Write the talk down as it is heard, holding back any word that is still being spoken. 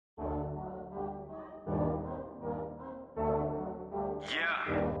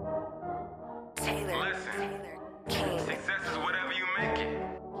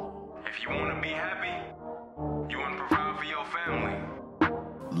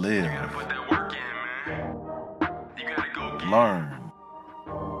Live. You gotta put that work in, man. You gotta go get Learn.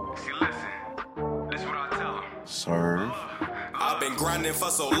 See, listen. This is what I tell them. Serve. I've been grinding for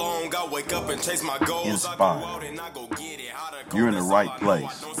so long, I wake up and chase my goals. I go Inspire. out and I go get it. How to go, You're in the that's right all I know. place.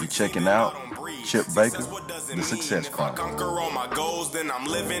 I don't You're succeed checking and I out don't breathe. Chip Success, Baker, what does it the mean? Success If I Chronicle. conquer all my goals, then I'm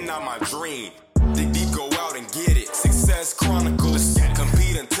living out my dream. Dig deep, go out and get it. Success Chronicles.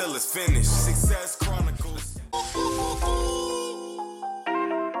 Compete until it's finished. Success Chronicles.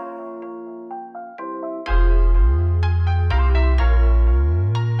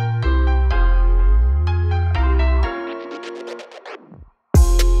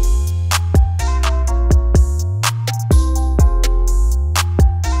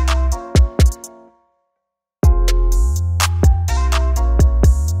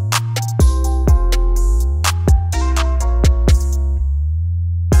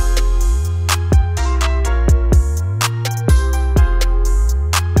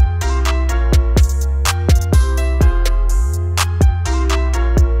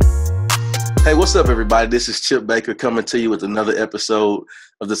 Hey, what's up, everybody? This is Chip Baker coming to you with another episode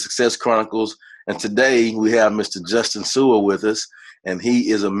of the Success Chronicles. And today we have Mr. Justin Sewell with us, and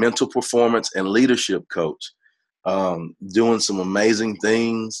he is a mental performance and leadership coach, doing some amazing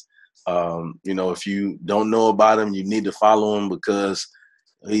things. If you don't know about him, you need to follow him because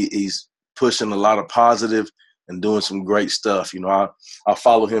he's pushing a lot of positive and doing some great stuff. I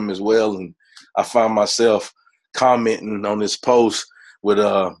follow him as well, and I find myself commenting on this post with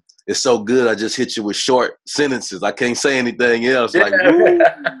it's so good, I just hit you with short sentences. I can't say anything else. Yeah. Like, woo.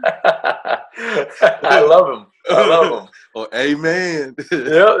 I love him. I love him. Or amen.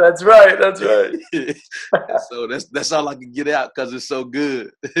 Yeah, that's right. That's right. So that's all I can get out because it's so good.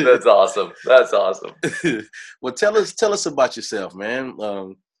 That's awesome. That's awesome. Well, tell us about yourself, man.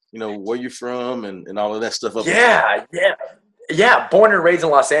 Where you're from and all of that stuff. Yeah. Born and raised in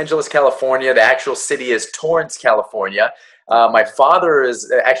Los Angeles, California. The actual city is Torrance, California. My father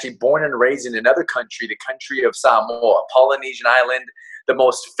is actually born and raised in another country, the country of Samoa, Polynesian island. The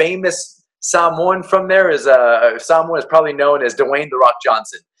most famous Samoan from there is Samoan is probably known as Dwayne "The Rock"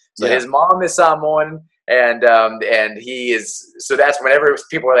 Johnson. So His mom is Samoan, and he is. So that's whenever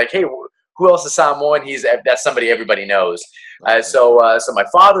people are like, "Hey, who else is Samoan?" That's somebody everybody knows. So my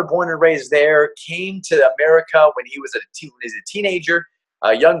father, born and raised there, came to America when he was a teenager.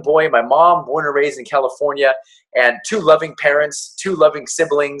 A young boy. My mom, born and raised in California, and two loving parents, two loving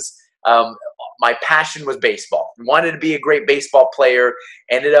siblings. My passion was baseball. Wanted to be a great baseball player.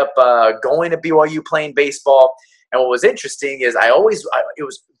 Ended up going to BYU playing baseball. And what was interesting is it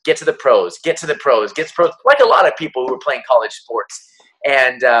was get to the pros, like a lot of people who were playing college sports.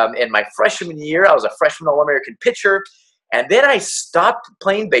 And in my freshman year, I was a freshman All-American pitcher. And then I stopped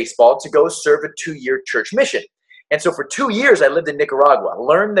playing baseball to go serve a 2-year church mission. And so for 2 years, I lived in Nicaragua,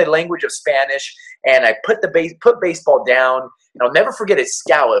 learned the language of Spanish, and I put baseball down. And I'll never forget a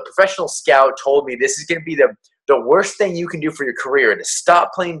professional scout told me this is going to be the worst thing you can do for your career, to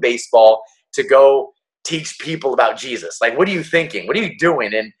stop playing baseball to go teach people about Jesus. Like, what are you thinking? What are you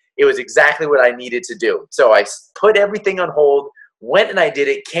doing? And it was exactly what I needed to do. So I put everything on hold, went and I did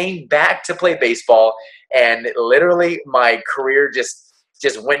it, came back to play baseball, and literally my career just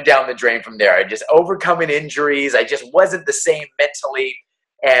went down the drain from there. I just overcoming injuries. I just wasn't the same mentally.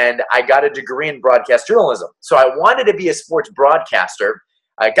 And I got a degree in broadcast journalism. So I wanted to be a sports broadcaster.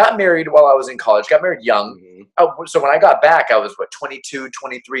 I got married while I was in college, got married young. Mm-hmm. So when I got back, I was 22,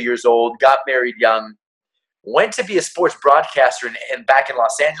 23 years old, got married young, went to be a sports broadcaster and back in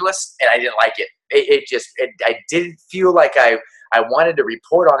Los Angeles, and I didn't like it. I didn't feel like I wanted to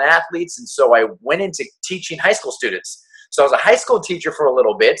report on athletes. And so I went into teaching high school students. So I was a high school teacher for a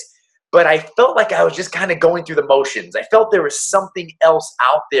little bit, but I felt like I was just kind of going through the motions. I felt there was something else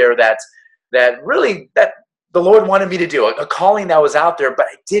out there that the Lord wanted me to do, a calling that was out there, but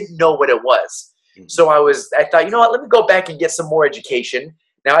I didn't know what it was. Mm-hmm. So I thought, you know what, let me go back and get some more education.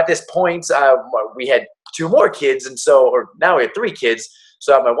 Now at this point, we had 2 more kids, or now we have 3 kids.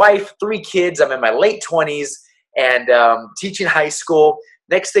 So I have my wife, 3 kids. I'm in my late 20s and teaching high school.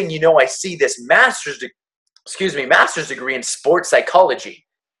 Next thing you know, I see this master's degree in sports psychology.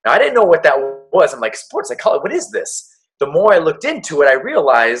 Now, I didn't know what that was. I'm like, sports psychology, what is this? The more I looked into it, I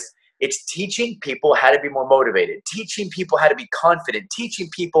realized it's teaching people how to be more motivated, teaching people how to be confident, teaching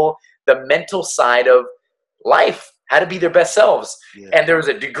people the mental side of life, how to be their best selves. Yeah. And there was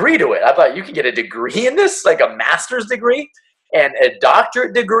a degree to it. I thought you could get a degree in this, like a master's degree and a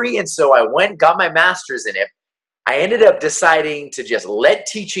doctorate degree. And so I went, got my master's in it. I ended up deciding to just let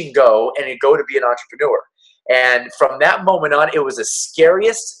teaching go and go to be an entrepreneur. And from that moment on, it was the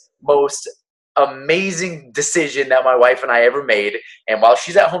scariest, most amazing decision that my wife and I ever made. And while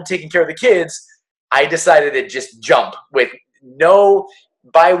she's at home taking care of the kids, I decided to just jump with no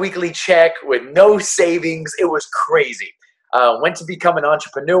bi-weekly check, with no savings. It was crazy. Went to become an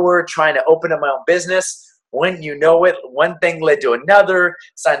entrepreneur, trying to open up my own business. When you know it, one thing led to another.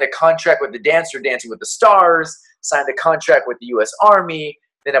 Signed a contract with the dancer Dancing with the Stars. Signed a contract with the U.S. Army.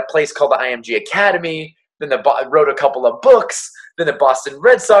 Then a place called the IMG Academy. Then wrote a couple of books. Then the Boston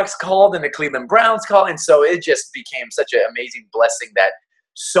Red Sox called and the Cleveland Browns called. And so it just became such an amazing blessing that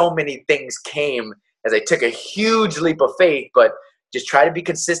so many things came as I took a huge leap of faith, but just try to be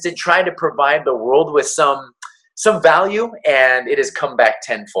consistent, try to provide the world with some value, and it has come back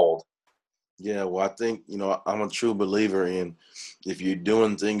tenfold. Yeah, well, I think, I'm a true believer in if you're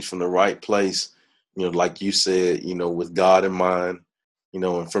doing things from the right place, like you said, with God in mind,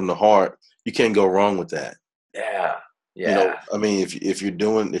 and from the heart, you can't go wrong with that. Yeah. Yeah. I mean, if you're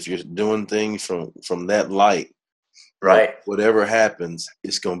doing things from that light, right, whatever happens,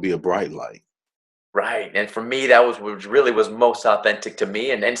 it's going to be a bright light. Right. And for me, that was what really was most authentic to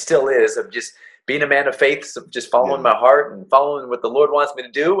me, and still is, of just being a man of faith, of just following my heart and following what the Lord wants me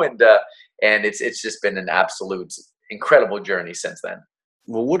to do. And it's just been an absolute incredible journey since then.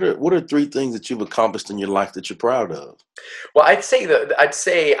 Well, what are 3 things that you've accomplished in your life that you're proud of? Well,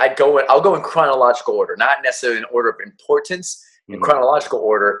 I'll go in chronological order, not necessarily in order of importance. In chronological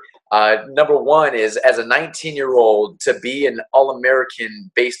order, number 1 is, as a 19-year-old, to be an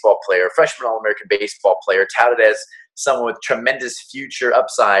All-American baseball player, freshman All-American baseball player, touted as someone with tremendous future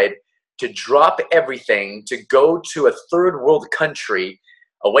upside, to drop everything, to go to a third world country,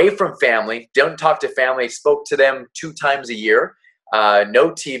 away from family, don't talk to family, spoke to them 2 times a year,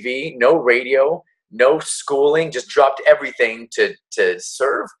 no TV, no radio, no schooling, just dropped everything to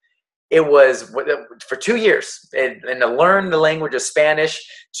serve. It was for 2 years, and to learn the language of Spanish,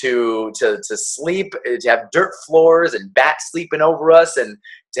 to sleep, to have dirt floors and bats sleeping over us, and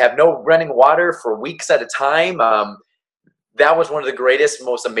to have no running water for weeks at a time. That was one of the greatest,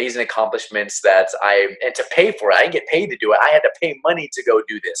 most amazing accomplishments and to pay for it. I didn't get paid to do it. I had to pay money to go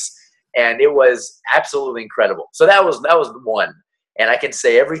do this. And it was absolutely incredible. So that was 1. And I can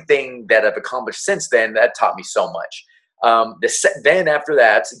say everything that I've accomplished since then, that taught me so much. Then after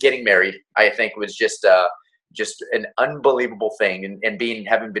that, getting married, I think was just an unbelievable thing, and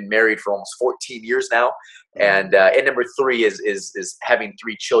having been married for almost 14 years now. And number 3 is having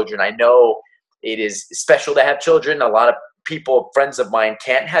 3 children. I know it is special to have children. A lot of people, friends of mine,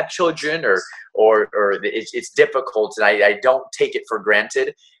 can't have children, or it's difficult, and I don't take it for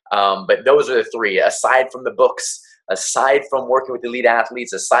granted. But those are the 3, aside from the books, aside from working with elite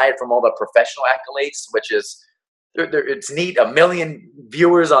athletes, aside from all the professional accolades, which is, it's neat. 1 million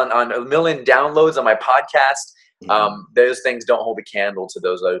viewers on 1 million downloads on my podcast. Those things don't hold a candle to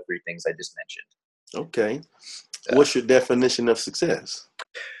those other 3 things I just mentioned. Okay. What's your definition of success?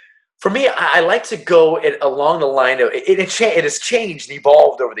 For me, I like to go along the line of it has changed and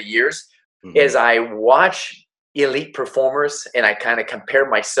evolved over the years. As I watch elite performers and I kind of compare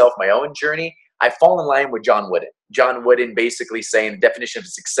my own journey, I fall in line with John Wooden. John Wooden basically saying the definition of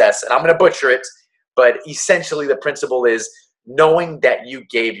success, and I'm going to butcher it, but essentially the principle is knowing that you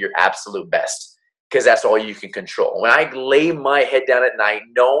gave your absolute best, because that's all you can control. When I lay my head down at night,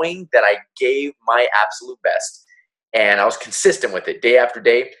 knowing that I gave my absolute best and I was consistent with it day after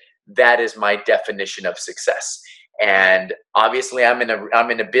day, that is my definition of success. And obviously I'm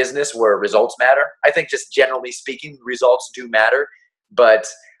in a business where results matter. I think just generally speaking, results do matter, but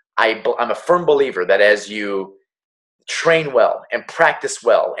I'm a firm believer that as you train well and practice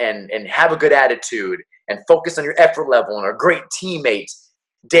well and have a good attitude and focus on your effort level and are a great teammate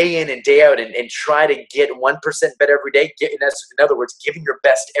day in and day out, and try to get 1% better every day, in other words, giving your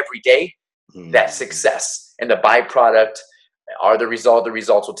best every day, that's success. And the byproduct are the result. The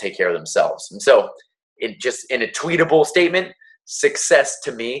results will take care of themselves. And so in a tweetable statement, success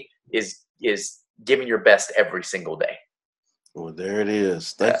to me is giving your best every single day. Well, there it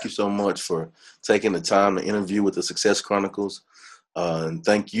is. Thank you so much for taking the time to interview with the Success Chronicles. And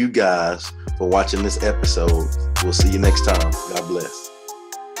thank you guys for watching this episode. We'll see you next time. God bless.